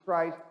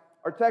Christ.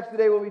 Our text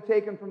today will be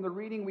taken from the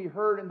reading we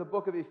heard in the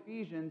book of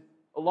Ephesians,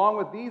 along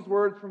with these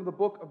words from the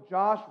book of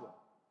Joshua.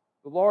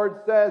 The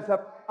Lord says, "Have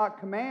I not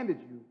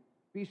commanded you?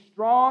 Be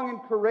strong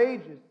and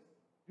courageous.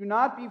 Do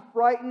not be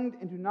frightened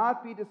and do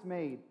not be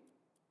dismayed.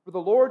 For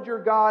the Lord your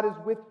God is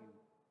with you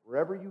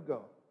wherever you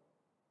go."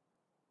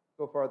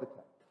 So far the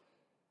text.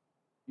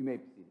 You may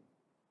be seated.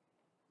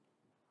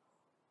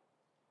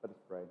 Let us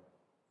pray.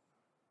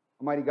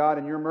 Almighty God,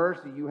 in your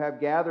mercy, you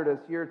have gathered us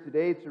here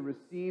today to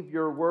receive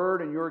your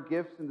word and your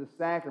gifts in the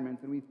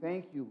sacraments. And we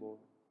thank you, Lord,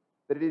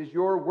 that it is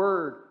your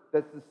word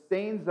that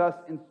sustains us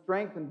and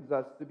strengthens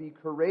us to be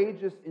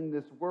courageous in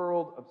this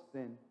world of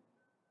sin.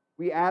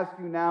 We ask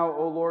you now,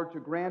 O Lord,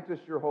 to grant us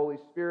your Holy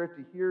Spirit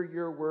to hear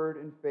your word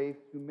in faith,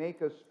 to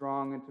make us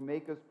strong and to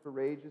make us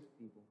courageous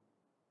people.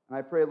 And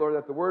I pray, Lord,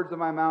 that the words of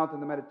my mouth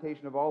and the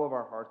meditation of all of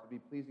our hearts will be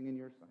pleasing in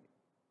your sight.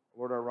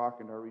 Lord, our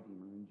rock and our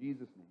redeemer. In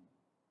Jesus'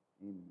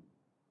 name, amen.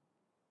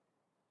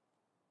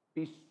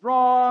 Be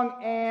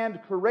strong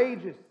and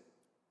courageous.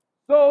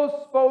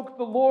 So spoke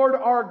the Lord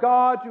our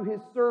God to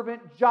his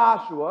servant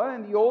Joshua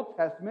in the Old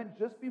Testament,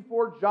 just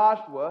before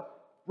Joshua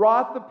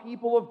brought the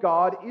people of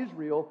God,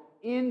 Israel,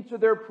 into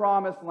their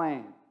promised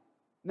land.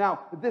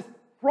 Now, this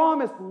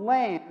promised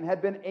land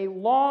had been a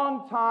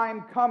long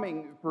time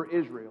coming for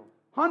Israel.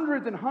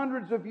 Hundreds and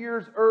hundreds of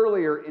years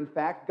earlier, in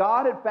fact,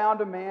 God had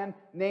found a man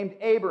named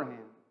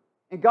Abraham.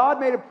 And God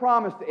made a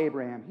promise to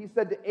Abraham. He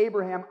said to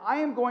Abraham, "I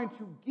am going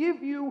to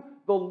give you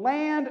the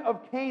land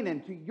of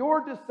Canaan to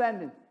your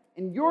descendants,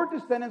 and your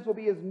descendants will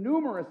be as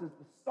numerous as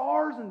the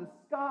stars in the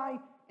sky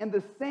and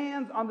the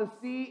sands on the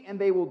sea, and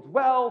they will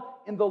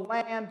dwell in the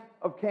land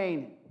of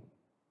Canaan."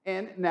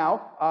 And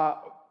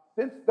now,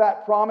 since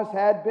that promise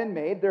had been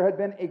made, there had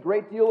been a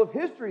great deal of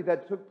history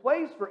that took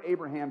place for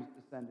Abraham's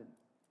descendants.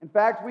 In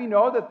fact, we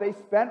know that they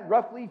spent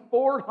roughly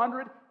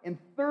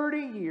 430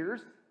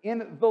 years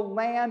in the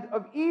land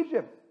of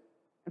Egypt.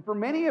 And for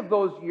many of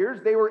those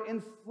years, they were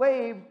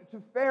enslaved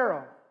to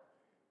Pharaoh.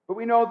 But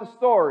we know the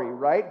story,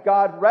 right?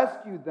 God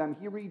rescued them.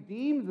 He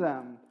redeemed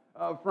them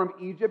from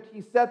Egypt. He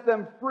set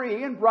them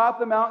free and brought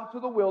them out into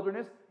the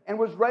wilderness and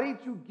was ready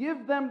to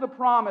give them the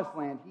promised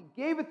land. He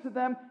gave it to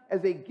them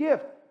as a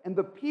gift, and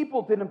the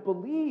people didn't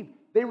believe.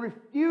 They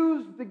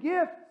refused the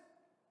gift.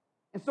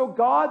 And so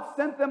God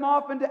sent them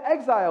off into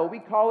exile. We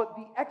call it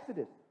the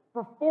Exodus,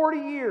 for 40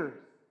 years.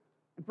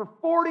 And for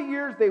 40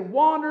 years, they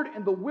wandered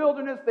in the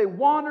wilderness. They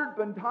wandered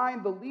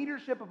behind the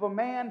leadership of a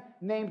man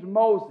named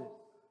Moses.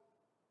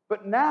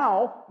 But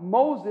now,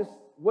 Moses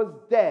was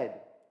dead.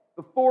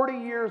 The 40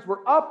 years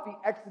were up, the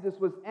Exodus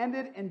was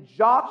ended, and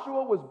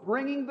Joshua was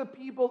bringing the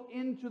people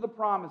into the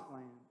promised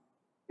land.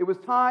 It was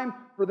time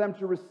for them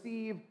to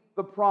receive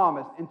the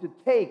promise and to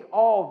take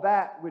all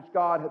that which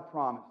God had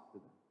promised to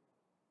them.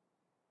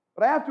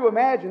 But I have to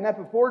imagine that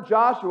before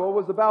Joshua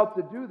was about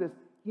to do this,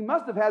 he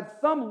must have had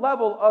some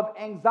level of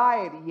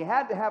anxiety. He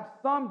had to have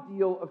some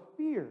deal of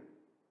fear.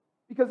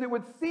 Because it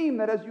would seem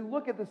that as you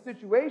look at the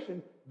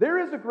situation, there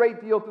is a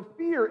great deal to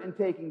fear in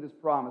taking this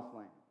promised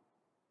land.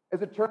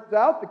 As it turns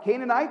out, the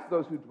Canaanites,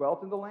 those who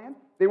dwelt in the land,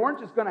 they weren't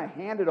just going to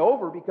hand it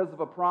over because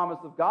of a promise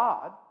of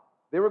God.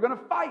 They were going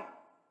to fight.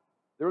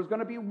 There was going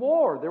to be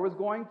war. There was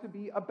going to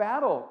be a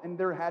battle, and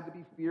there had to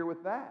be fear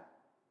with that.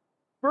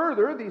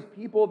 Further, these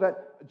people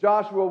that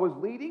Joshua was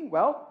leading,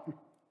 well,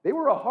 they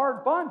were a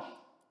hard bunch.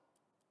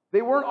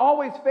 They weren't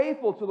always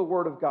faithful to the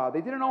Word of God. They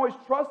didn't always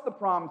trust the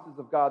promises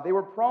of God. They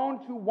were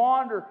prone to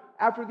wander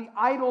after the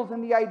idols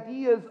and the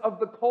ideas of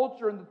the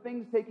culture and the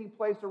things taking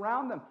place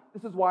around them.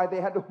 This is why they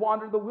had to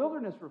wander the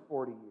wilderness for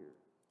 40 years.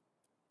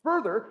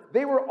 Further,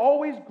 they were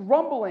always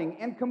grumbling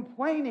and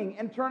complaining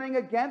and turning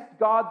against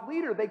God's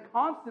leader. They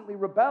constantly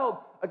rebelled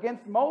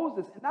against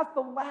Moses. And that's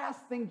the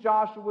last thing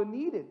Joshua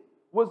needed,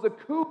 was a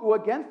coup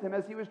against him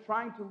as he was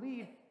trying to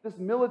lead this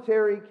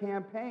military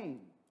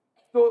campaign.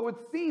 So it would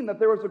seem that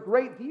there was a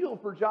great deal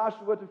for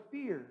Joshua to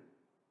fear.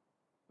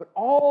 But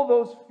all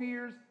those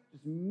fears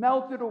just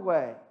melted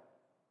away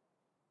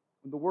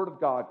when the word of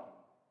God came.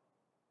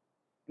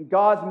 And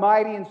God's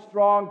mighty and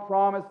strong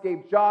promise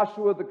gave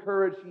Joshua the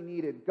courage he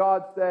needed.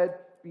 God said,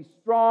 "Be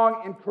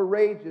strong and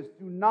courageous.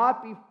 Do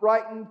not be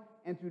frightened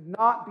and do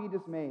not be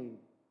dismayed."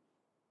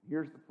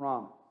 Here's the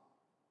promise.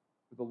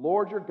 "For the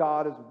Lord your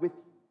God is with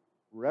you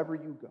wherever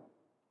you go."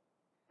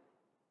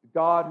 The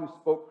God who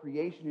spoke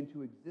creation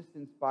into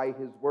existence by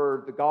his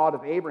word, the God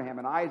of Abraham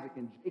and Isaac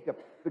and Jacob,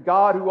 the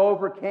God who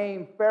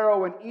overcame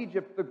Pharaoh in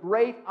Egypt, the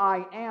great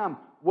I Am,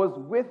 was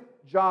with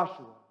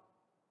Joshua.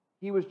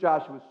 He was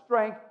Joshua's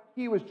strength,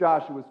 he was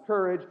Joshua's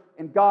courage,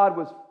 and God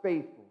was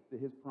faithful to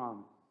his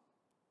promise.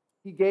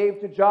 He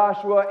gave to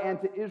Joshua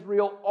and to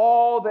Israel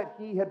all that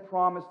he had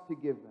promised to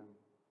give them.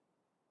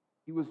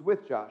 He was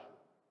with Joshua.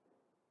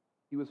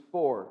 He was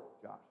for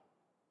Joshua.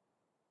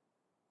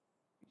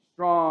 Be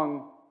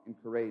strong and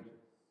courageous.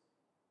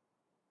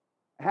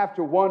 I have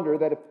to wonder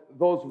that if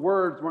those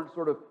words weren't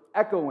sort of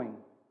echoing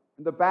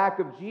in the back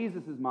of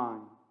Jesus'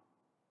 mind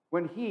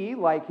when he,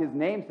 like his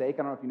namesake,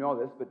 I don't know if you know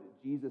this, but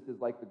Jesus is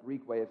like the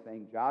Greek way of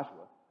saying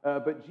Joshua,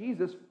 but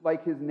Jesus,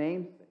 like his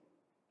namesake,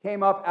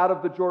 came up out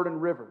of the Jordan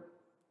River.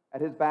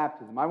 at his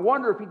baptism. I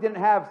wonder if he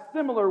didn't have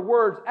similar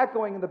words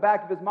echoing in the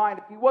back of his mind,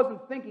 if he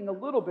wasn't thinking a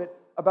little bit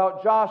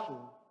about Joshua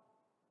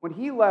when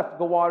he left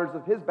the waters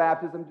of his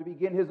baptism to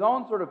begin his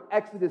own sort of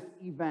Exodus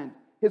event,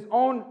 his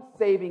own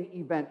saving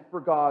event for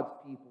God's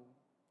people.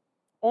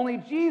 Only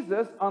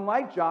Jesus,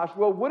 unlike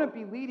Joshua, wouldn't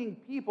be leading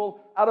people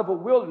out of a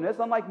wilderness.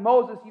 Unlike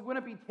Moses, he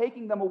wouldn't be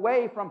taking them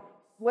away from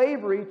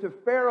slavery to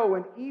Pharaoh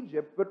in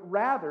Egypt, but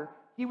rather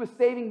he was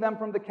saving them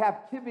from the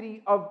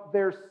captivity of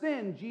their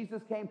sin.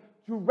 Jesus came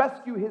to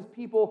rescue his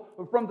people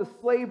from the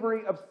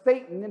slavery of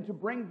Satan and to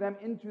bring them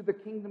into the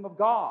kingdom of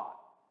God.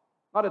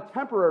 Not a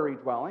temporary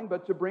dwelling,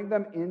 but to bring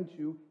them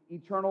into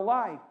eternal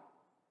life.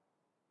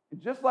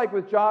 And just like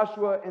with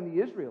Joshua and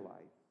the Israelites,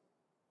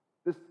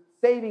 this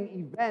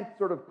saving event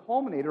sort of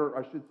culminated, or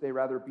I should say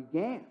rather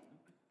began,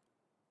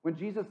 when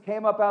Jesus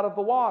came up out of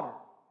the water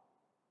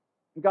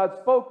and God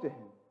spoke to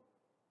him.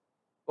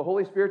 The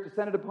Holy Spirit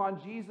descended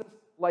upon Jesus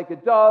like a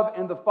dove,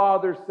 and the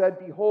Father said,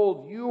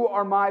 "Behold, you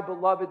are my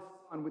beloved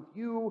Son. With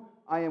you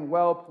I am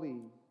well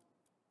pleased."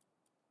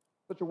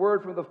 Such a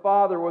word from the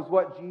Father was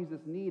what Jesus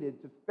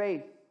needed to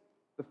face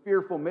the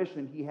fearful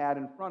mission he had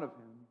in front of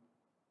him.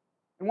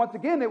 And once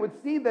again, it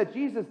would seem that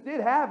Jesus did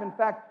have, in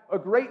fact, a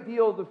great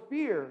deal to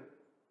fear.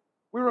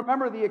 We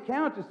remember the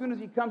account. As soon as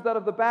he comes out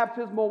of the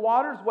baptismal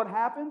waters, what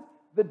happens?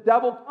 The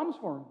devil comes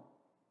for him.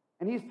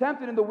 And he's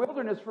tempted in the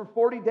wilderness for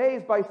 40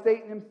 days by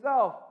Satan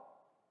himself.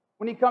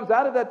 When he comes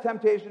out of that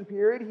temptation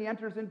period, he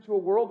enters into a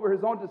world where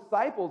his own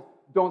disciples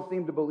don't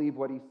seem to believe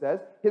what he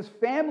says. His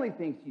family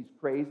thinks he's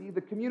crazy.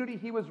 The community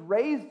he was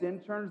raised in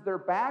turns their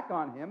back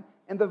on him.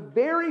 And the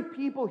very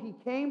people he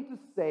came to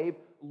save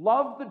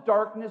love the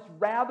darkness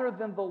rather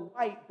than the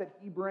light that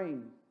he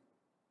brings.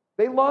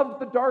 They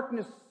loved the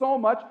darkness so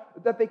much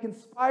that they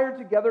conspired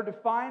together to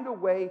find a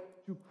way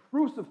to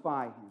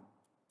crucify him,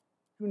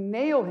 to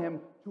nail him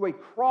to a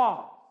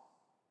cross.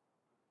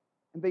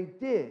 And they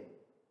did.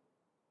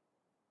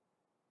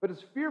 But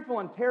as fearful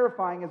and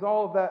terrifying as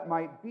all of that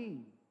might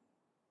be,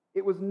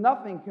 it was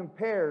nothing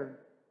compared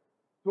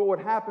to what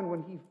would happen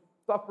when he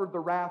suffered the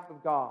wrath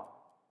of God.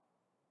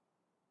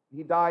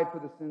 He died for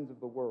the sins of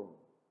the world.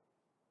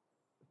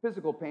 The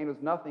physical pain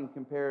was nothing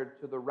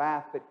compared to the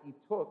wrath that he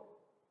took,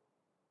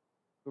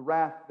 the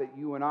wrath that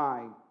you and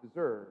I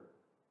deserve.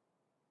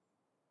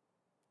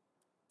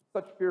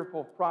 Such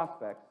fearful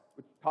prospects,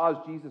 which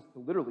caused Jesus to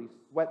literally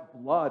sweat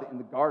blood in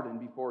the garden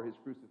before his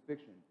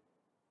crucifixion,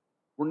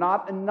 were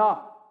not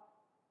enough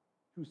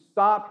to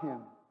stop him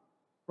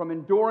from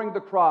enduring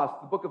the cross.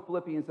 The book of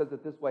Philippians says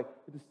it this way: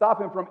 to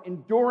stop him from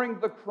enduring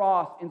the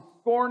cross and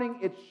scorning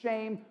its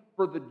shame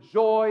for the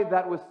joy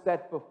that was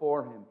set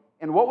before him.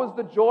 And what was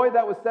the joy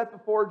that was set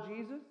before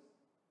Jesus?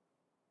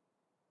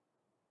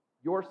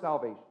 Your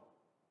salvation.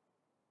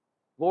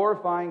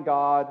 Glorifying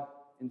God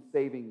and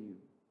saving you.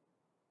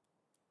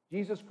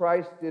 Jesus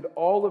Christ did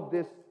all of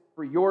this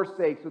for your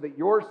sake, so that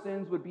your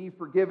sins would be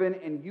forgiven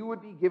and you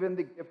would be given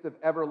the gift of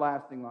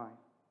everlasting life.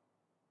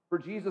 For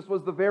Jesus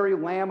was the very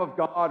Lamb of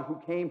God who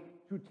came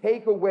to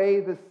take away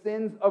the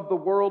sins of the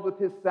world with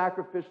his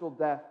sacrificial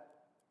death.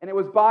 And it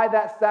was by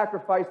that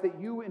sacrifice that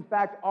you, in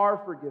fact,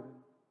 are forgiven.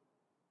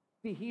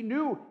 See, he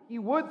knew he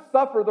would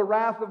suffer the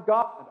wrath of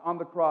God on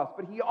the cross,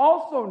 but he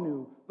also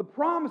knew the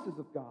promises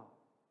of God.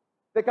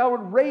 That God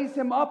would raise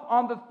him up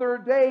on the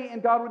third day,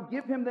 and God would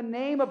give him the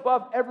name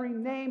above every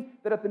name,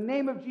 that at the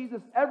name of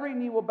Jesus every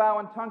knee will bow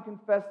and tongue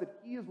confess that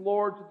he is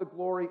Lord to the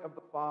glory of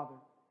the Father.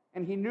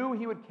 And he knew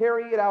he would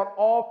carry it out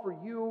all for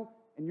you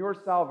and your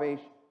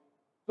salvation.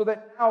 So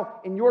that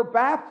now in your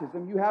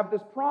baptism you have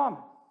this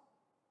promise.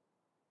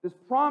 This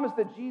promise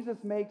that Jesus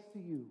makes to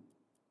you.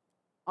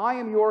 I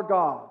am your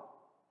God.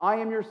 I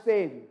am your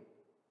Savior.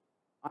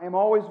 I am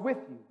always with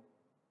you.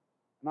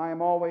 And I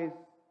am always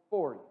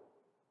for you.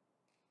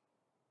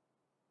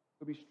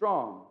 So be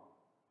strong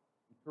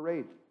and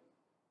courageous.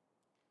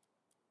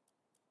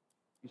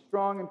 Be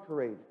strong and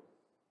courageous.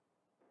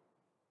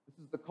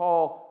 This is the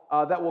call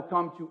that will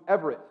come to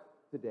Everett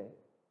today.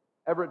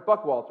 Everett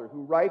Buckwalter,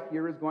 who right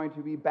here is going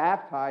to be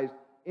baptized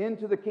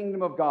into the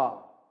kingdom of God.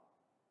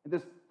 And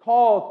this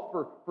call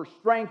for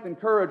strength and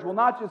courage will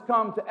not just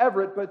come to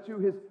Everett, but to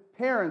his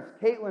parents,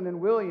 Caitlin and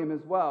William,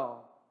 as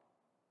well.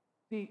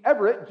 See,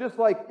 Everett, just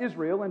like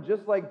Israel and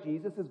just like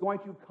Jesus, is going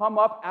to come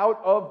up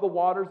out of the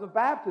waters of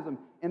baptism.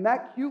 And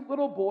that cute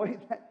little boy,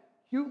 that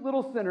cute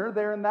little sinner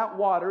there in that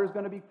water, is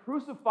going to be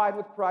crucified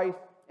with Christ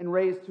and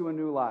raised to a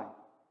new life.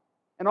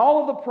 And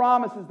all of the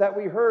promises that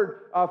we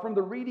heard from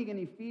the reading in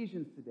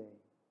Ephesians today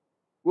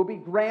will be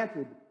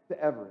granted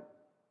to Everett.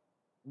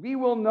 We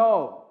will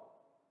know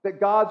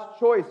that God's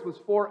choice was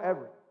for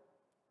Everett,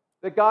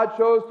 that God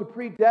chose to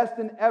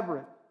predestine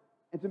Everett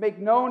and to make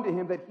known to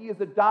him that he is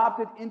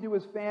adopted into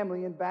his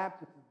family in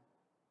baptism.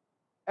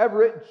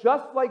 Everett,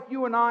 just like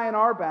you and I in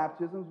our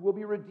baptisms, will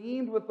be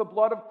redeemed with the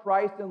blood of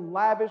Christ and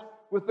lavished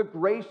with the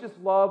gracious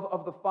love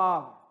of the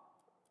Father.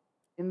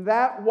 In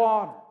that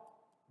water,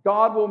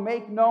 God will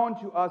make known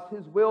to us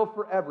his will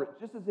for Everett,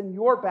 just as in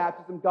your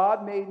baptism,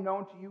 God made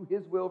known to you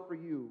his will for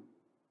you,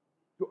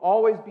 to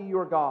always be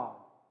your God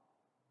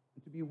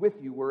and to be with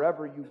you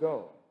wherever you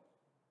go.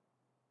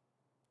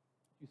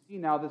 see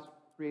now this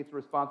creates a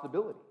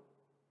responsibility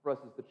for us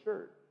as the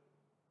church,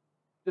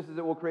 just as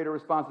it will create a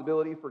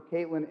responsibility for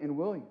Caitlin and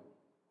William.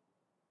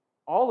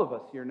 All of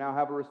us here now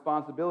have a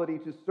responsibility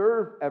to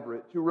serve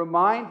Everett, to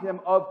remind him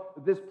of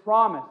this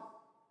promise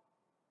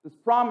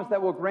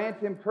that will grant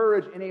him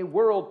courage in a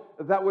world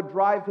that would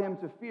drive him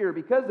to fear.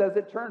 Because as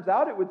it turns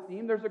out, it would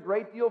seem there's a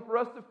great deal for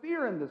us to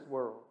fear in this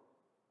world.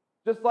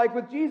 Just like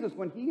with Jesus,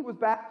 when he was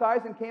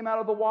baptized and came out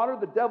of the water,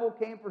 the devil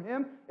came for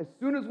him. As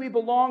soon as we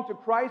belong to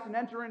Christ and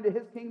enter into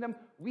his kingdom,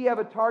 we have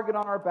a target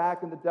on our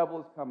back and the devil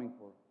is coming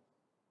for us.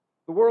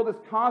 The world is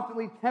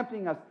constantly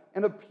tempting us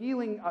and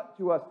appealing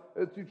to us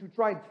to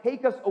try and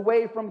take us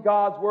away from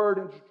God's word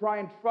and to try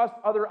and trust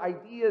other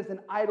ideas and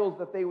idols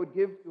that they would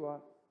give to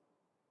us.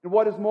 And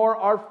what is more,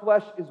 our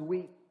flesh is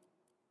weak,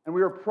 and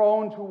we are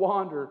prone to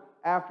wander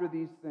after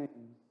these things.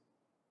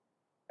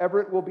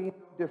 Everett will be no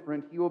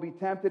different. He will be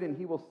tempted, and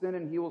he will sin,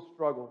 and he will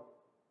struggle.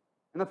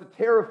 And that's a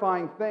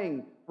terrifying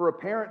thing for a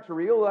parent to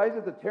realize.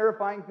 It's a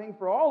terrifying thing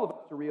for all of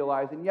us to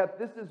realize. And yet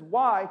this is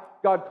why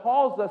God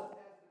calls us as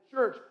the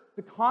church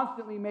to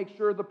constantly make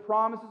sure the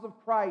promises of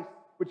Christ,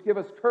 which give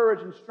us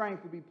courage and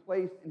strength, will be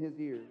placed in his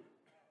ears.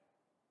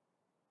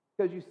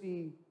 Because you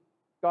see,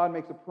 God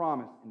makes a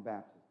promise in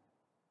baptism.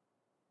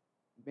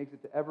 He makes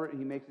it to Everett,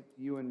 and he makes it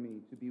to you and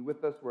me, to be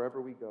with us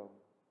wherever we go.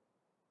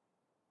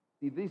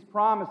 See, these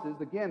promises,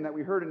 again, that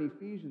we heard in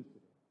Ephesians today,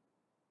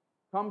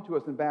 come to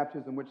us in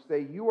baptism, which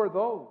say, you are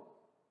those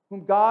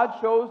whom God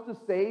chose to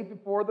save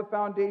before the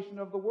foundation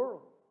of the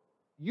world.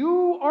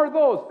 You are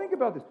those. Think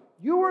about this.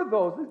 You are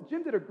those.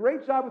 Jim did a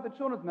great job with the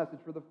children's message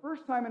for the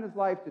first time in his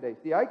life today.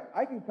 See,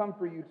 I can come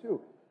for you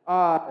too.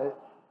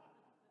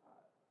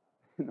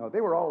 No, they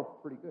were all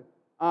pretty good.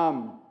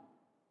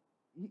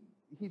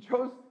 He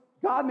chose,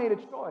 God made a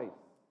choice.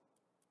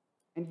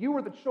 And you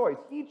were the choice.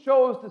 He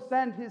chose to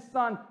send his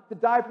son to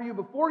die for you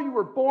before you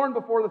were born,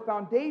 before the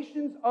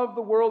foundations of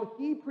the world.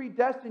 He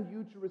predestined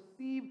you to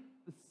receive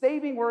the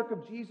saving work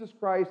of Jesus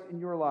Christ in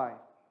your life.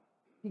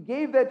 He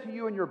gave that to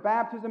you in your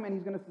baptism, and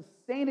he's going to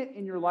sustain it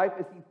in your life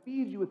as he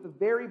feeds you with the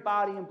very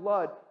body and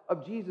blood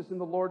of Jesus in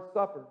the Lord's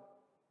Supper.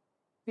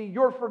 See,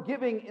 your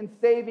forgiving and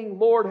saving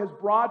Lord has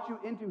brought you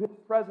into his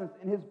presence,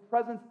 and his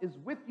presence is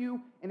with you,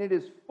 and it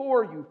is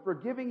for you,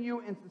 forgiving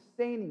you and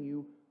sustaining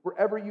you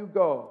wherever you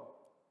go.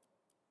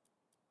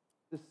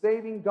 The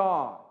saving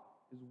God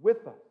is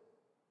with us.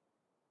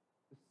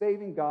 The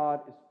saving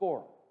God is for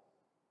us.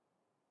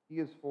 He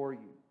is for you.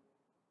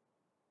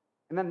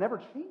 And that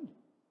never changes.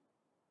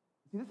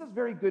 See, this is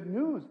very good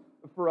news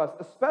for us,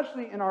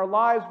 especially in our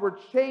lives where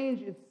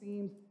change, it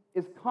seems,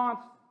 is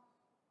constant.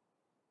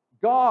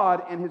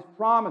 God and his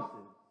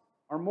promises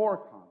are more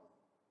constant,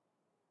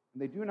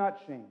 and they do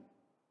not change.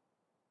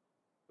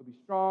 So be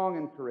strong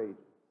and courageous.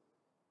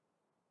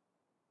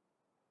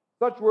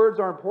 Such words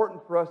are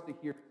important for us to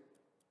hear,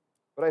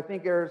 but I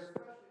think they're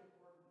especially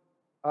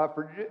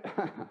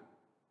important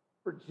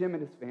for Jim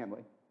and his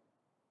family.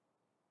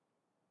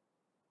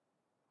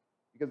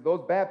 Because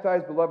those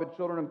baptized, beloved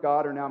children of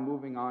God are now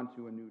moving on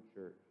to a new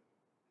church.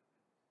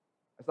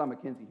 I saw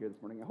Mackenzie here this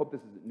morning. I hope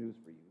this isn't news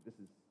for you. This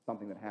is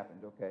something that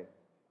happened, okay?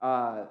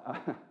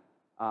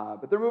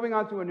 But they're moving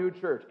on to a new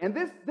church. And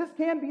this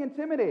can be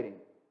intimidating,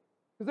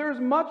 because there is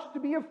much to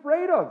be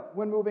afraid of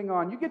when moving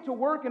on. You get to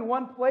work in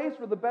one place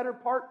for the better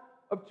part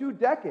of 2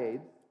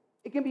 decades.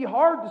 It can be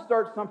hard to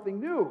start something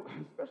new,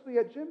 especially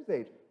at Jim's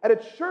age, at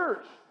a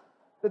church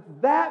that's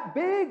that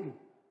big,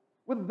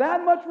 with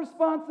that much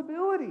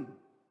responsibility,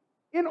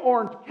 in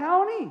Orange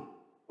County,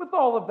 with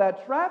all of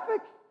that traffic.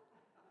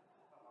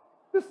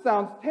 This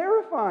sounds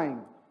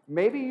terrifying.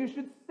 Maybe you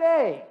should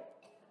stay.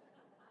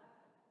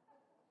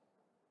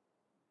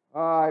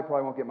 I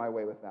probably won't get my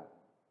way with that.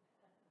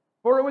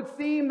 For it would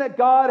seem that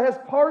God has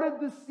parted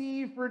the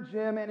sea for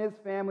Jim and his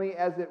family,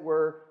 as it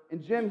were.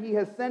 And Jim, he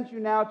has sent you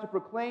now to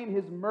proclaim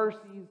his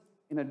mercies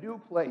in a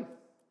new place.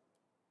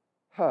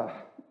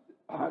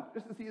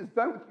 Just as he has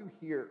done with you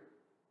here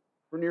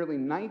for nearly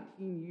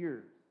 19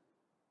 years,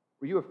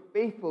 where you have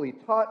faithfully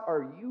taught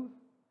our youth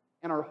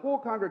and our whole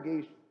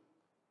congregation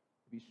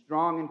to be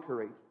strong and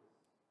courageous.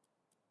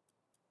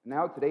 And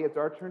now today it's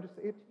our turn to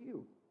say it to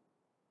you.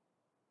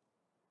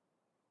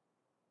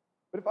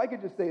 But if I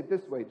could just say it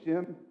this way,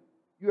 Jim,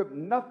 you have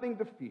nothing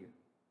to fear.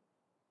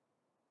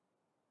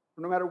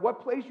 For no matter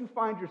what place you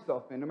find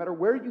yourself in, no matter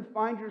where you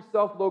find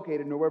yourself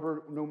located,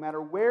 no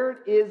matter where it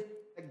is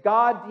that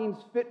God deems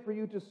fit for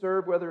you to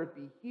serve, whether it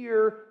be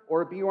here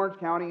or it be Orange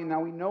County, and now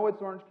we know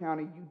it's Orange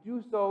County, you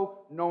do so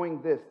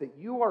knowing this, that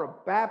you are a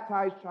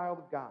baptized child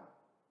of God,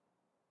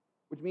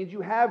 which means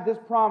you have this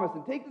promise,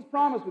 and take this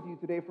promise with you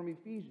today from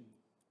Ephesians,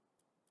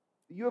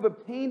 that you have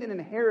obtained an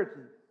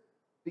inheritance,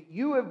 that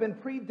you have been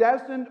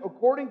predestined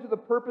according to the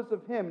purpose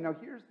of him. Now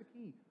here's the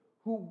key: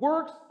 who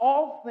works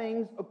all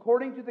things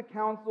according to the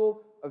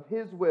counsel of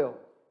his will,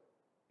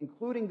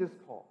 including this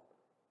call.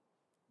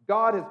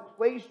 God has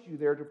placed you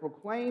there to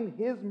proclaim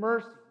his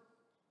mercy.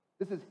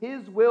 This is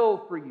his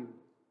will for you.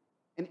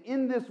 And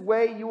in this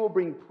way you will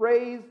bring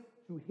praise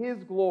to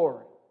his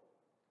glory.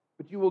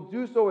 But you will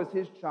do so as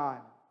his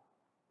child.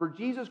 For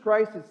Jesus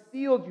Christ has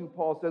sealed you,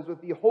 Paul says, with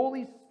the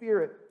Holy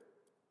Spirit,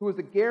 who is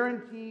a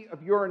guarantee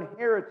of your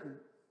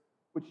inheritance,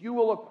 which you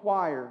will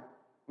acquire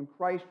when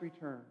Christ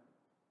returns.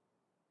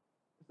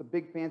 It's a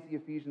big, fancy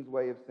Ephesians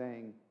way of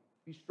saying,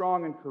 be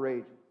strong and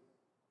courageous.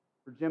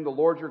 For Jim, the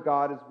Lord your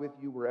God is with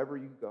you wherever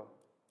you go.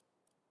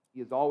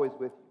 He is always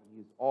with you. He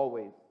is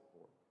always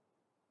for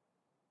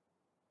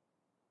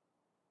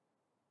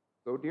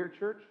you. So, dear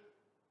church,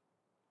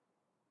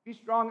 be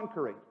strong and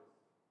courageous.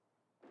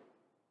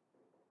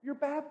 You're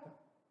baptized.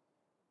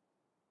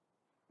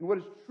 And what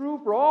is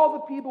true for all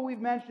the people we've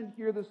mentioned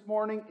here this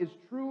morning is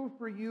true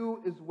for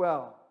you as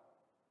well.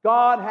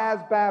 God has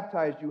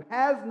baptized you.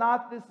 Has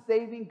not this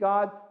saving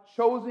God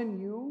chosen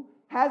you?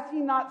 Has He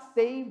not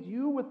saved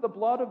you with the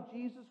blood of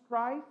Jesus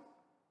Christ?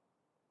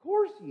 Of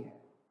course He has.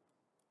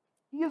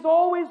 He is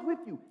always with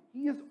you.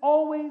 He is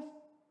always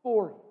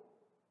for you.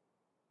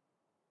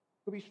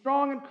 So be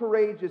strong and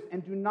courageous,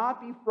 and do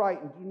not be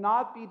frightened. Do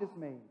not be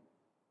dismayed.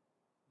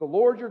 The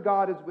Lord your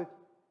God is with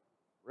you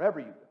wherever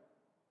you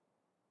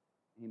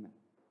go. Amen.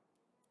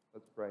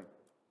 Let's pray.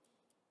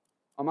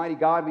 Almighty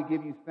God, we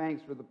give you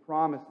thanks for the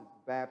promises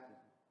of baptism,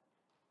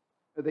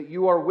 that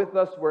you are with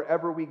us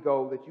wherever we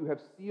go, that you have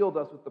sealed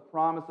us with the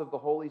promise of the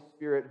Holy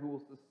Spirit who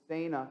will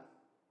sustain us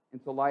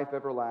into life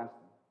everlasting.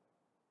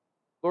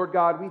 Lord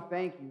God, we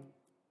thank you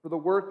for the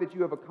work that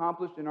you have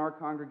accomplished in our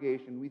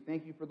congregation. We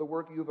thank you for the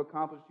work you have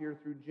accomplished here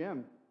through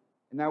Jim.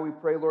 And now we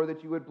pray, Lord,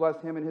 that you would bless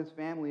him and his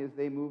family as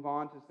they move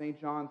on to St.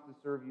 John's to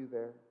serve you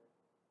there.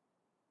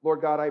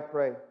 Lord God, I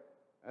pray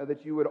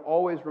that you would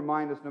always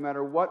remind us, no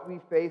matter what we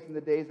face in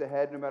the days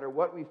ahead, no matter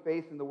what we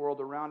face in the world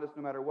around us,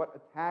 no matter what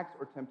attacks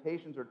or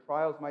temptations or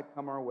trials might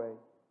come our way,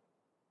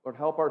 Lord,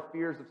 help our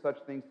fears of such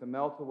things to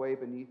melt away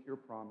beneath your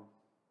promise.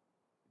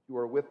 That you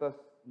are with us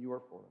and you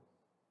are for us.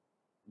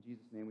 In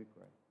Jesus' name we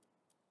pray.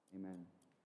 Amen.